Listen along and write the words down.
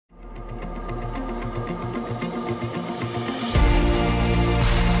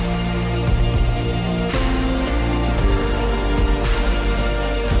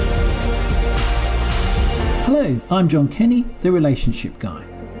Hello, I'm John Kenny, the Relationship Guy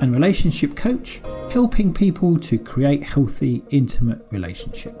and Relationship Coach, helping people to create healthy, intimate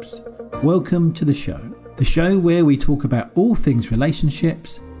relationships. Welcome to the show where we talk about all things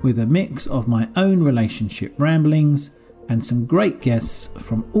relationships with a mix of my own relationship ramblings and some great guests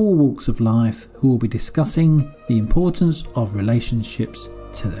from all walks of life who will be discussing the importance of relationships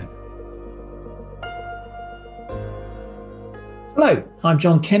to them. Hello, I'm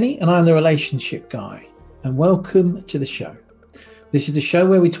John Kenny and I'm the Relationship Guy, and welcome to the show. This is the show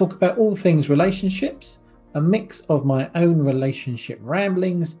where we talk about all things relationships, a mix of my own relationship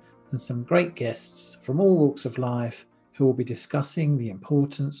ramblings and some great guests from all walks of life who will be discussing the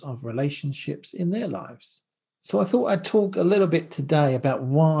importance of relationships in their lives. So I thought I'd talk a little bit today about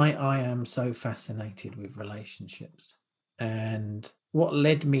why I am so fascinated with relationships and what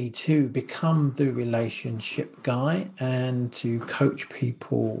led me to become the relationship guy and to coach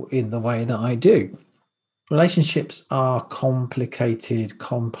people in the way that I do. Relationships are complicated,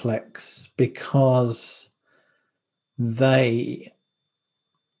 complex, because they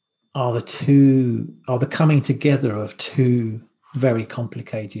are the coming together of two very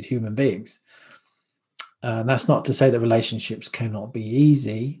complicated human beings. That's not to say that relationships cannot be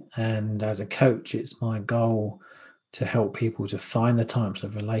easy. And as a coach, it's my goal to help people to find the types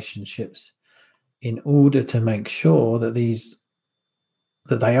of relationships in order to make sure that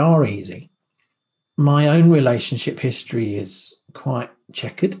they are easy. My own relationship history is quite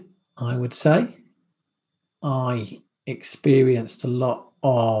checkered, I would say. I experienced a lot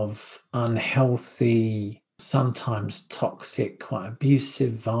of unhealthy, sometimes toxic, quite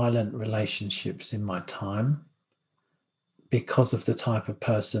abusive, violent relationships in my time because of the type of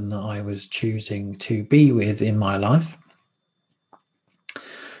person that I was choosing to be with in my life,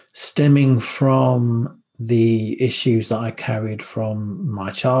 stemming from the issues that I carried from my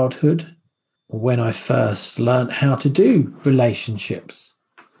childhood when I first learned how to do relationships.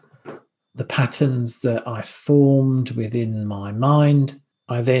 The patterns that I formed within my mind,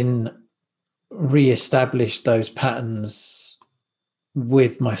 I then re-established those patterns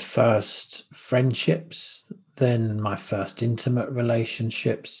with my first friendships, then my first intimate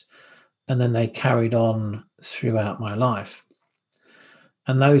relationships, and then they carried on throughout my life.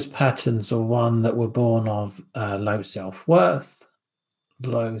 And those patterns are one that were born of low self-worth,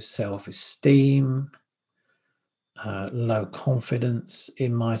 low self-esteem, low confidence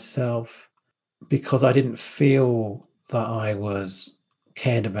in myself, because I didn't feel that I was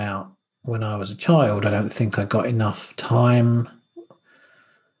cared about when I was a child. I don't think I got enough time,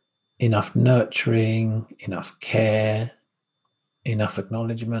 enough nurturing, enough care, enough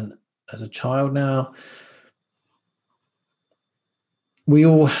acknowledgement as a child. Now, we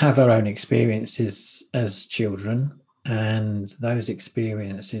all have our own experiences as children, and those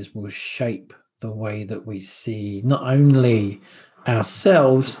experiences will shape the way that we see not only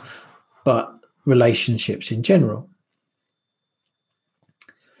ourselves, but relationships in general.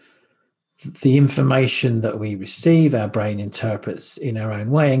 The information that we receive, our brain interprets in our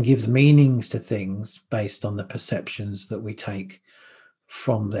own way and gives meanings to things based on the perceptions that we take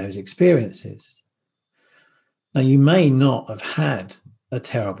from those experiences. Now, you may not have had a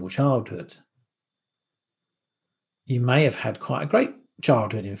terrible childhood. You may have had quite a great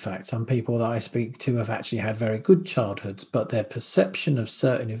childhood. In fact, some people that I speak to have actually had very good childhoods, but their perception of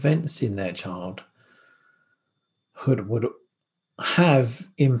certain events in their childhood would have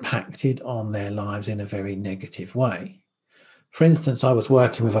impacted on their lives in a very negative way. For instance, I was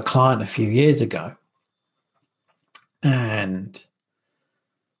working with a client a few years ago, and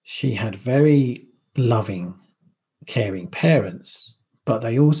she had very loving, caring parents, but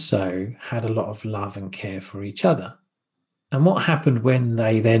they also had a lot of love and care for each other. And what happened when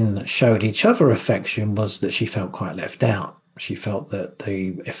they then showed each other affection was that she felt quite left out. She felt that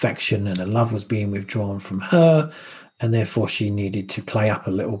the affection and the love was being withdrawn from her, and therefore she needed to play up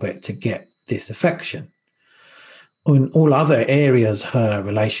a little bit to get this affection. In all other areas of her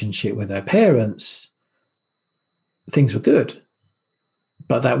relationship with her parents, things were good.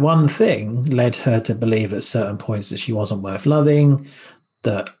 But that one thing led her to believe at certain points that she wasn't worth loving,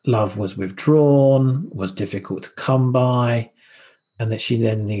 that love was withdrawn, was difficult to come by, and that she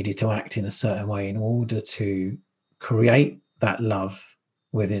then needed to act in a certain way in order to create that love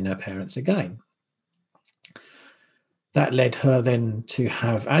within her parents again. That led her then to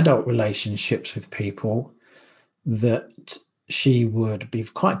have adult relationships with people that she would be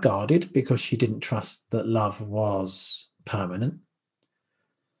quite guarded because she didn't trust that love was permanent,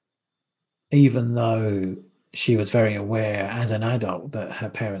 even though she was very aware as an adult that her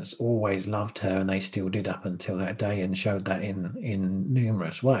parents always loved her, and they still did up until that day and showed that in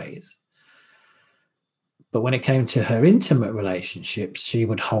numerous ways. But when it came to her intimate relationships, she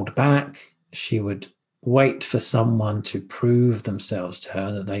would hold back. She would wait for someone to prove themselves to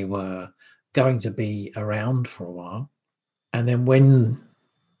her that they were going to be around for a while. And then when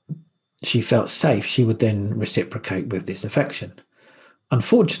she felt safe, she would then reciprocate with this affection.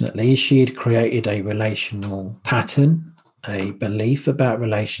 Unfortunately, she had created a relational pattern, a belief about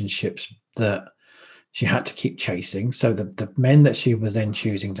relationships that she had to keep chasing. So the men that she was then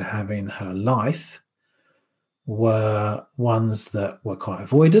choosing to have in her life were ones that were quite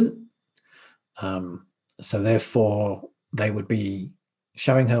avoidant. So therefore, they would be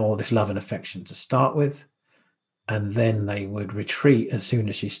showing her all this love and affection to start with, and then they would retreat as soon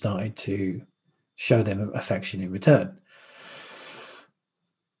as she started to show them affection in return.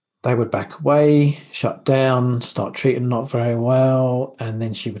 They would back away, shut down, start treating not very well, and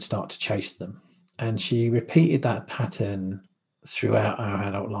then she would start to chase them. And she repeated that pattern throughout our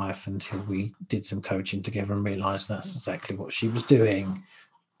adult life until we did some coaching together and realized that's exactly what she was doing.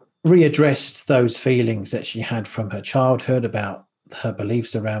 Readdressed those feelings that she had from her childhood about her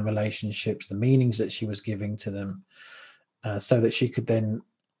beliefs around relationships, the meanings that she was giving to them, so that she could then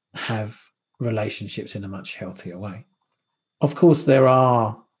have relationships in a much healthier way. Of course, there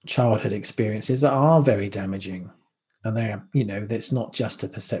are childhood experiences that are very damaging, and they're, that's not just a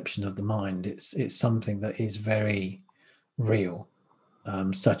perception of the mind. It's something that is very real,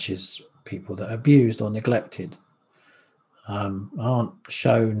 such as people that are abused or neglected, aren't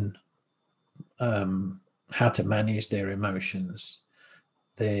shown how to manage their emotions.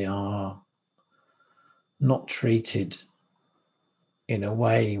 They are not treated in a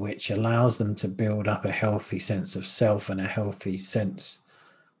way which allows them to build up a healthy sense of self and a healthy sense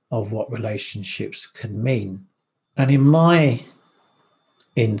of what relationships can mean. And in my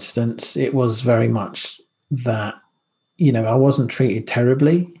instance, it was very much that, I wasn't treated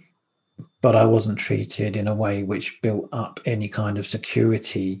terribly, but I wasn't treated in a way which built up any kind of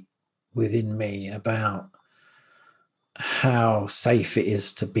security within me about how safe it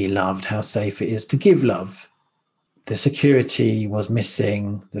is to be loved, how safe it is to give love. The security was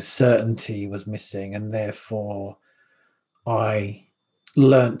missing, the certainty was missing, and therefore I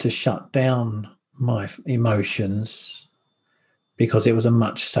learned to shut down my emotions because it was a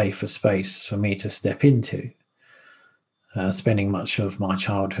much safer space for me to step into. Spending much of my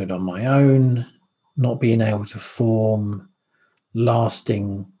childhood on my own, not being able to form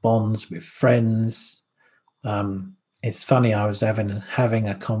lasting bonds with friends. It's funny, I was having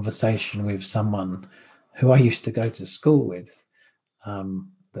a conversation with someone who I used to go to school with,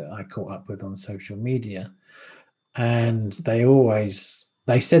 that I caught up with on social media. And they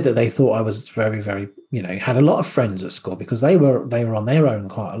said that they thought I was very, very, had a lot of friends at school because they were on their own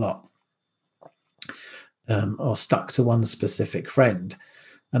quite a lot, or stuck to one specific friend.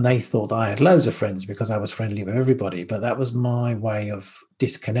 And they thought that I had loads of friends because I was friendly with everybody. But that was my way of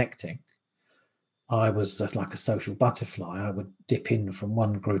disconnecting. I was just like a social butterfly. I would dip in from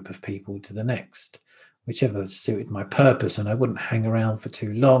one group of people to the next, whichever suited my purpose. And I wouldn't hang around for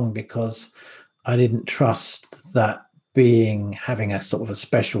too long because I didn't trust that having a sort of a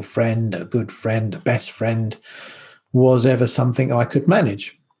special friend, a good friend, a best friend was ever something I could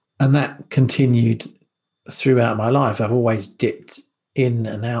manage. And that continued throughout my life. I've always dipped in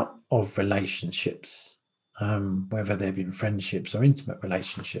and out of relationships, whether they've been friendships or intimate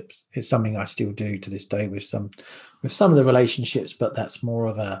relationships. It's something I still do to this day with some of the relationships, but that's more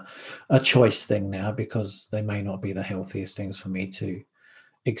of a choice thing now because they may not be the healthiest things for me to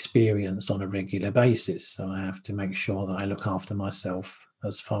experience on a regular basis. So I have to make sure that I look after myself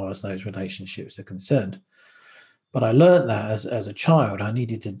as far as those relationships are concerned. But I learned that as a child, I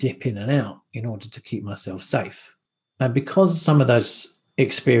needed to dip in and out in order to keep myself safe. And because some of those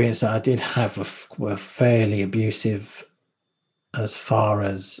experiences I did have were fairly abusive as far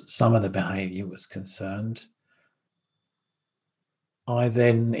as some of the behavior was concerned, I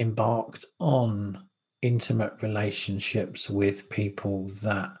then embarked on intimate relationships with people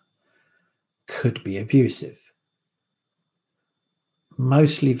that could be abusive,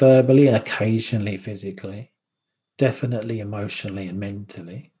 mostly verbally, occasionally physically, definitely emotionally and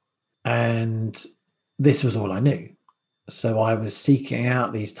mentally. And this was all I knew. So I was seeking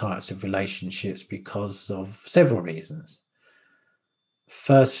out these types of relationships because of several reasons.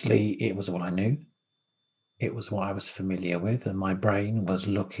 Firstly, it was all I knew. It was what I was familiar with, and my brain was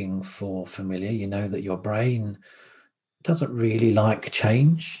looking for familiar. You know that your brain doesn't really like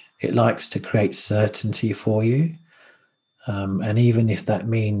change. It likes to create certainty for you. And even if that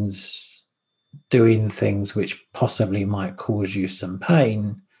means doing things which possibly might cause you some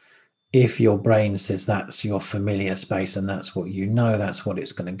pain, if your brain says that's your familiar space and that's what you know, that's what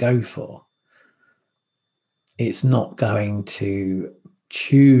it's going to go for. it's not going to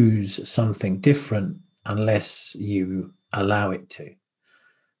choose something different unless you allow it to.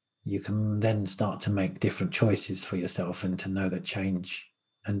 You can then start to make different choices for yourself and to know that change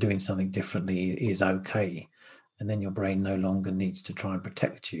and doing something differently is okay. And then your brain no longer needs to try and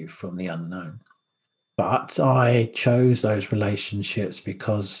protect you from the unknown. But I chose those relationships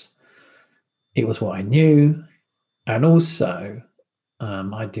because it was what I knew. And also,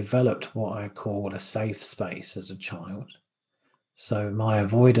 I developed what I call a safe space as a child. So my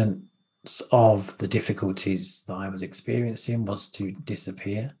avoidance of the difficulties that I was experiencing was to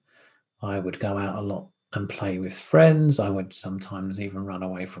disappear. I would go out a lot and play with friends. I would sometimes even run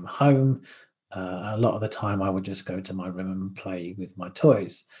away from home. A lot of the time, I would just go to my room and play with my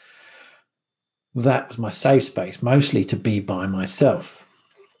toys. That was my safe space, mostly to be by myself.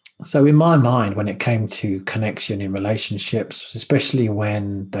 So, in my mind, when it came to connection in relationships, especially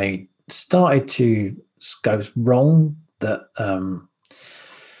when they started to go wrong,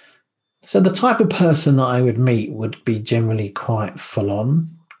 so the type of person that I would meet would be generally quite full on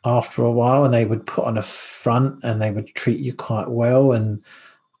after a while, and they would put on a front and they would treat you quite well. And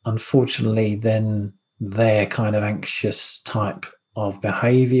unfortunately, then their kind of anxious type of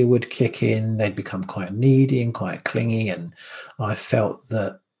behavior would kick in. They'd become quite needy and quite clingy. And I felt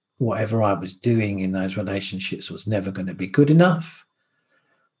that whatever I was doing in those relationships was never going to be good enough.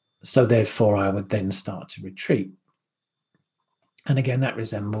 So therefore, I would then start to retreat. And again, that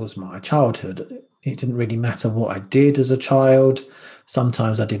resembles my childhood. It didn't really matter what I did as a child.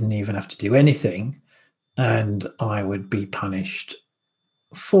 Sometimes I didn't even have to do anything, and I would be punished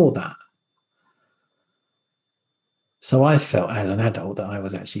for that. So I felt as an adult that I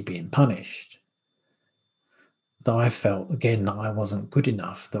was actually being punished. That I felt, again, that I wasn't good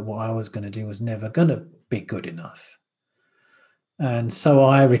enough, that what I was going to do was never going to be good enough. And so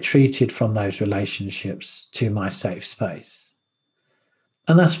I retreated from those relationships to my safe space.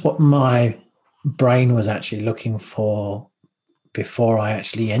 And that's what my brain was actually looking for before I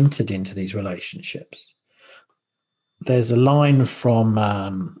actually entered into these relationships. There's a line from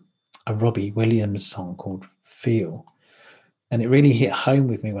a Robbie Williams song called Feel, and it really hit home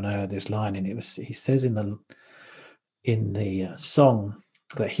with me when I heard this line. And he says in the song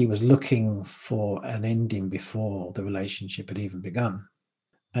that he was looking for an ending before the relationship had even begun.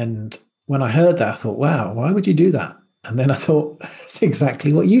 And when I heard that, I thought, wow, why would you do that? And then I thought, that's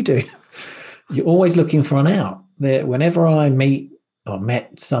exactly what you do. You're always looking for an out. Whenever I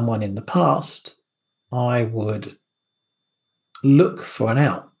met someone in the past, I would look for an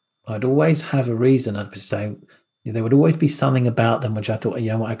out. I'd always have a reason. I'd say there would always be something about them which I thought, you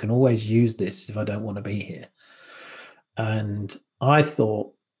know what, I can always use this if I don't want to be here. And I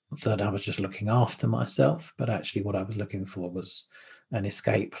thought that I was just looking after myself, but actually what I was looking for was an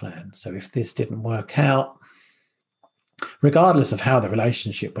escape plan. So if this didn't work out, regardless of how the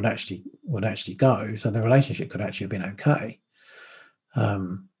relationship would actually go, so the relationship could actually have been okay.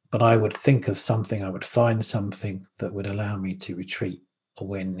 But I would think of something, I would find something that would allow me to retreat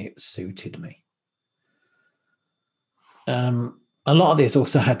when it suited me. A lot of this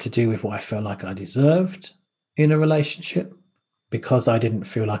also had to do with what I felt like I deserved in a relationship, because I didn't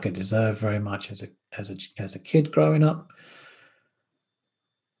feel like I deserved very much as a kid growing up.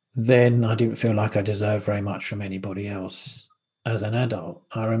 Then I didn't feel like I deserved very much from anybody else as an adult.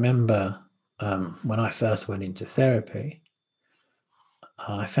 I remember when I first went into therapy,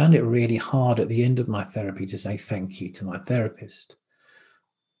 I found it really hard at the end of my therapy to say thank you to my therapist.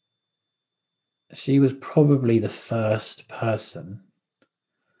 She was probably the first person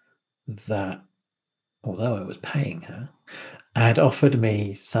that, although I was paying her, had offered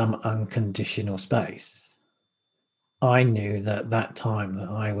me some unconditional space. I knew that time that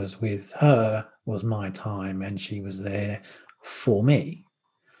I was with her was my time, and she was there for me.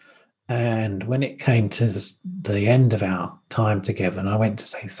 And when it came to the end of our time together and I went to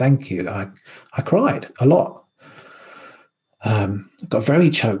say thank you, I cried a lot. Got very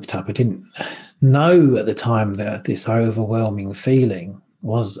choked up. I didn't know at the time that this overwhelming feeling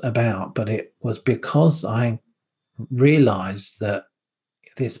was about, but it was because I realized that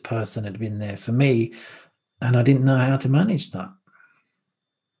this person had been there for me and I didn't know how to manage that.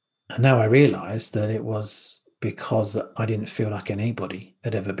 And now I realize that it was because I didn't feel like anybody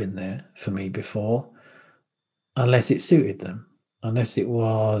had ever been there for me before, unless it suited them, unless it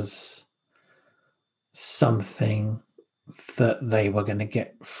was something that they were going to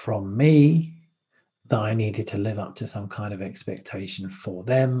get from me, that I needed to live up to some kind of expectation for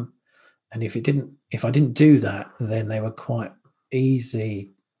them. And if I didn't do that, then they were quite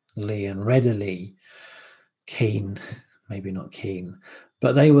easily and readily keen, maybe not keen,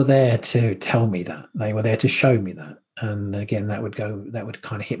 But they were there to tell me that. They were there to show me that. And again, that would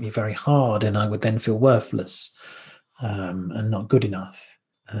kind of hit me very hard, and I would then feel worthless and not good enough.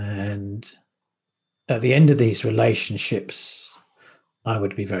 And at the end of these relationships, I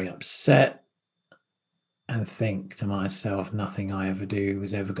would be very upset and think to myself, nothing I ever do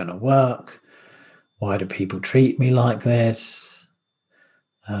is ever going to work. Why do people treat me like this?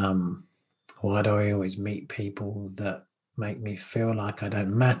 Why do I always meet people that make me feel like I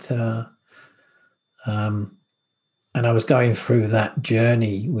don't matter? And I was going through that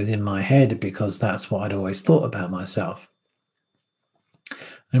journey within my head because that's what I'd always thought about myself.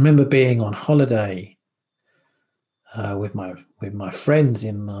 I remember being on holiday with my friends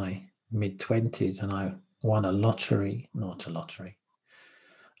in my mid-20s, and I won a lottery, not a lottery.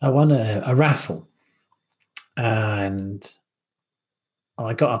 I won a raffle, and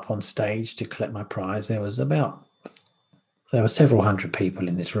I got up on stage to collect my prize. There were several hundred people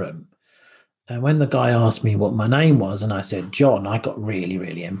in this room. And when the guy asked me what my name was, and I said John, I got really,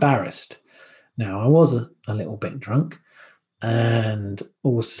 really embarrassed. Now, I was a little bit drunk, and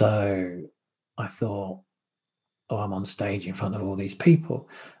also I thought, oh, I'm on stage in front of all these people.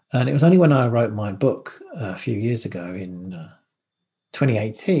 And it was only when I wrote my book a few years ago in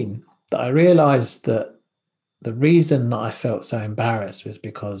 2018 that I realized that the reason that I felt so embarrassed was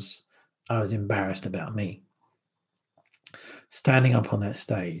because I was embarrassed about me. Standing up on that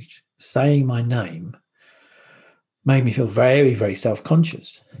stage, saying my name, made me feel very, very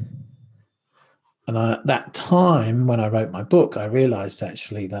self-conscious. And at that time, when I wrote my book, I realized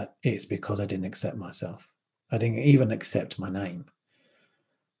actually that it's because I didn't accept myself. I didn't even accept my name.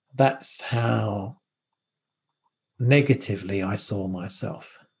 That's how negatively I saw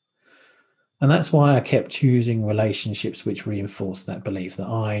myself. And that's why I kept choosing relationships which reinforced that belief that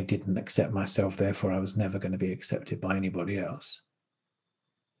I didn't accept myself, therefore I was never going to be accepted by anybody else.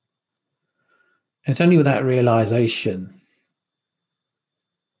 And it's only with that realization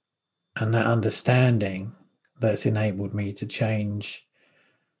and that understanding that's enabled me to change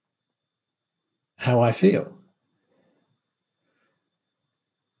how I feel.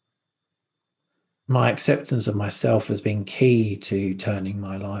 My acceptance of myself has been key to turning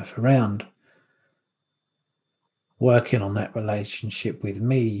my life around. Working on that relationship with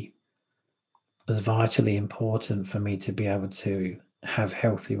me was vitally important for me to be able to have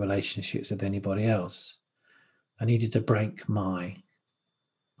healthy relationships with anybody else. I needed to break my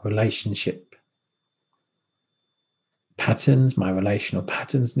relationship patterns. My relational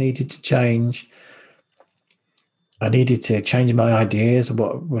patterns needed to change. I needed to change my ideas of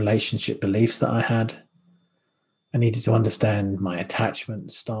what relationship beliefs that I had. I needed to understand my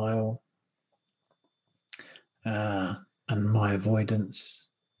attachment style and my avoidance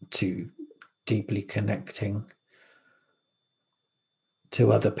to deeply connecting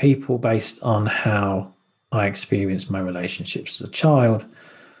to other people based on how I experienced my relationships as a child,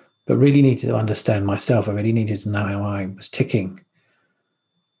 but really needed to understand myself. I really needed to know how I was ticking,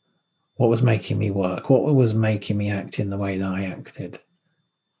 what was making me work, what was making me act in the way that I acted.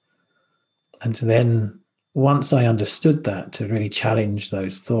 And to then, once I understood that, to really challenge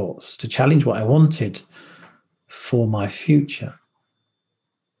those thoughts, to challenge what I wanted for my future,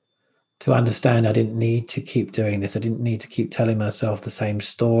 to understand I didn't need to keep doing this. I didn't need to keep telling myself the same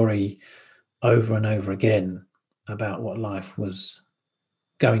story over and over again about what life was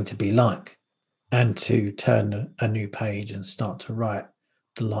going to be like, and to turn a new page and start to write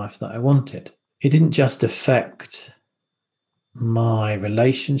the life that I wanted. It didn't just affect my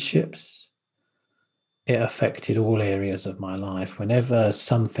relationships, it affected all areas of my life. Whenever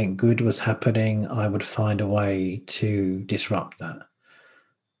something good was happening, I would find a way to disrupt that.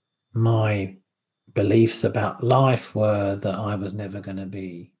 My beliefs about life were that I was never going to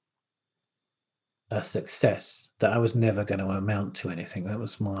be a success, that I was never going to amount to anything. That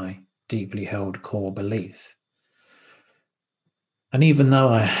was my deeply held core belief. And even though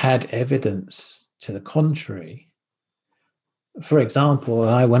I had evidence to the contrary, for example,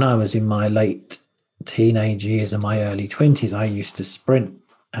 when I was in my late teenage years and my early 20s, I used to sprint,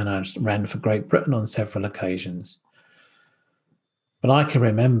 and I ran for Great Britain on several occasions. But I can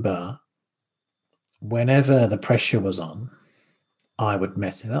remember whenever the pressure was on, I would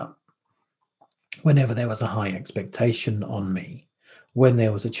mess it up. Whenever there was a high expectation on me, when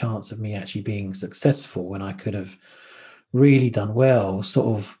there was a chance of me actually being successful, when I could have really done well,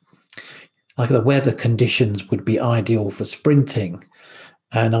 sort of like the weather conditions would be ideal for sprinting,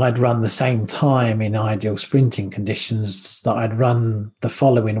 and I'd run the same time in ideal sprinting conditions that I'd run the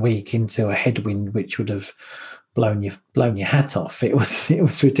following week into a headwind which would have blown your hat off. It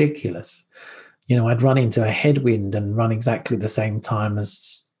was ridiculous. I'd run into a headwind and run exactly the same time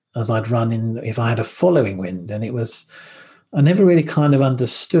as I'd run in if I had a following wind. And I never really kind of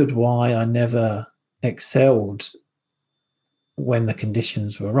understood why I never excelled when the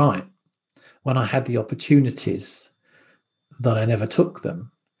conditions were right, when I had the opportunities that I never took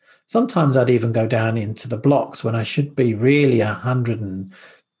them. Sometimes I'd even go down into the blocks when I should be really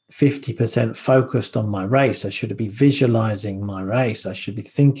 150% focused on my race. I should be visualizing my race. I should be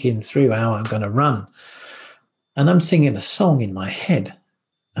thinking through how I'm going to run. And I'm singing a song in my head.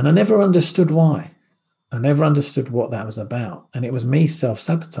 And I never understood why. I never understood what that was about. And it was me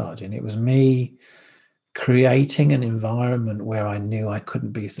self-sabotaging. It was me creating an environment where I knew I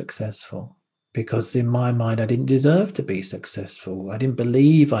couldn't be successful. Because in my mind, I didn't deserve to be successful. I didn't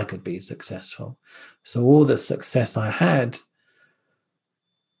believe I could be successful. So all the success I had,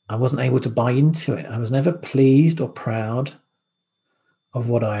 I wasn't able to buy into it. I was never pleased or proud of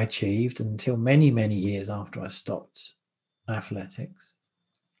what I achieved until many, many years after I stopped athletics.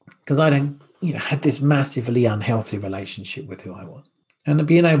 Because I had this massively unhealthy relationship with who I was. And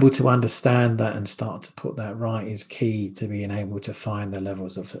being able to understand that and start to put that right is key to being able to find the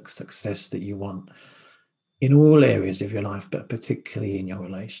levels of success that you want in all areas of your life, but particularly in your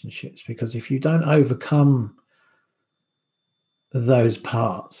relationships. Because if you don't overcome those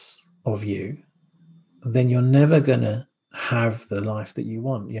parts of you, then you're never going to have the life that you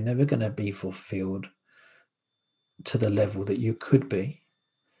want. You're never going to be fulfilled to the level that you could be.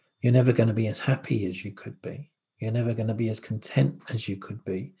 You're never going to be as happy as you could be. You're never going to be as content as you could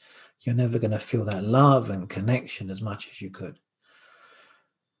be. You're never going to feel that love and connection as much as you could.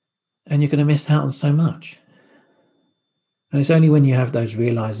 And you're going to miss out on so much. And it's only when you have those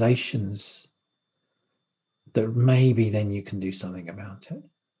realizations that maybe then you can do something about it.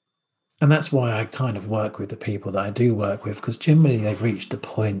 And that's why I kind of work with the people that I do work with, because generally they've reached a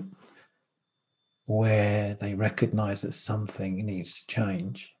point where they recognize that something needs to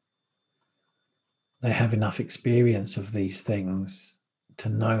change. They have enough experience of these things to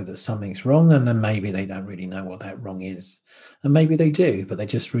know that something's wrong, and then maybe they don't really know what that wrong is. And maybe they do, but they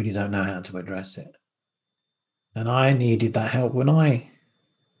just really don't know how to address it. And I needed that help when I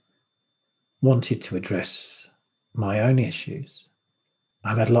wanted to address my own issues.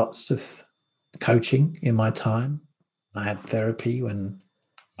 I've had lots of coaching in my time. I had therapy when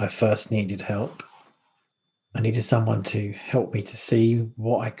I first needed help. I needed someone to help me to see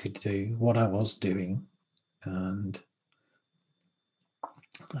what I could do, what I was doing. And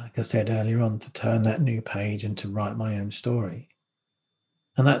like I said earlier on, to turn that new page and to write my own story.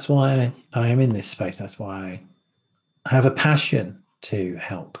 And that's why I am in this space. That's why I have a passion to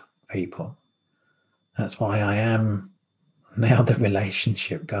help people. That's why I am now the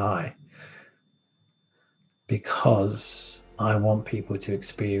relationship guy. Because I want people to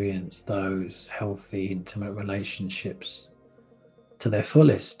experience those healthy, intimate relationships to their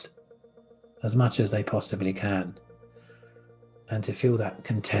fullest, as much as they possibly can, and to feel that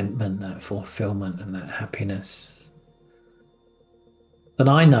contentment, that fulfillment, and that happiness that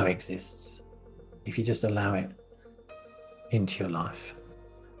I know exists if you just allow it into your life.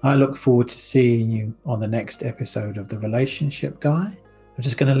 I look forward to seeing you on the next episode of The Relationship Guy. I'm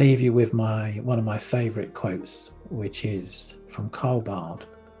just going to leave you with one of my favorite quotes, which is from Karl Barth.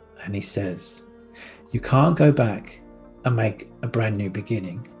 And he says, "You can't go back and make a brand new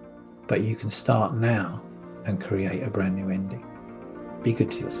beginning, but you can start now and create a brand new ending." Be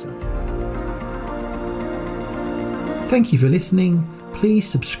good to yourself. Thank you for listening. Please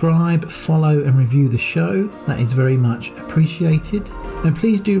subscribe, follow and review the show. That is very much appreciated. And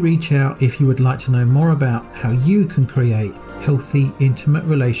please do reach out if you would like to know more about how you can create healthy, intimate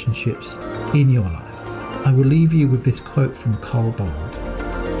relationships in your life. I will leave you with this quote from Karl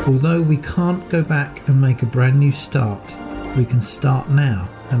Barth. "Although we can't go back and make a brand new start, we can start now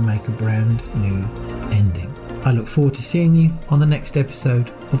and make a brand new ending." I look forward to seeing you on the next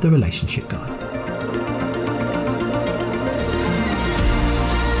episode of The Relationship Guy.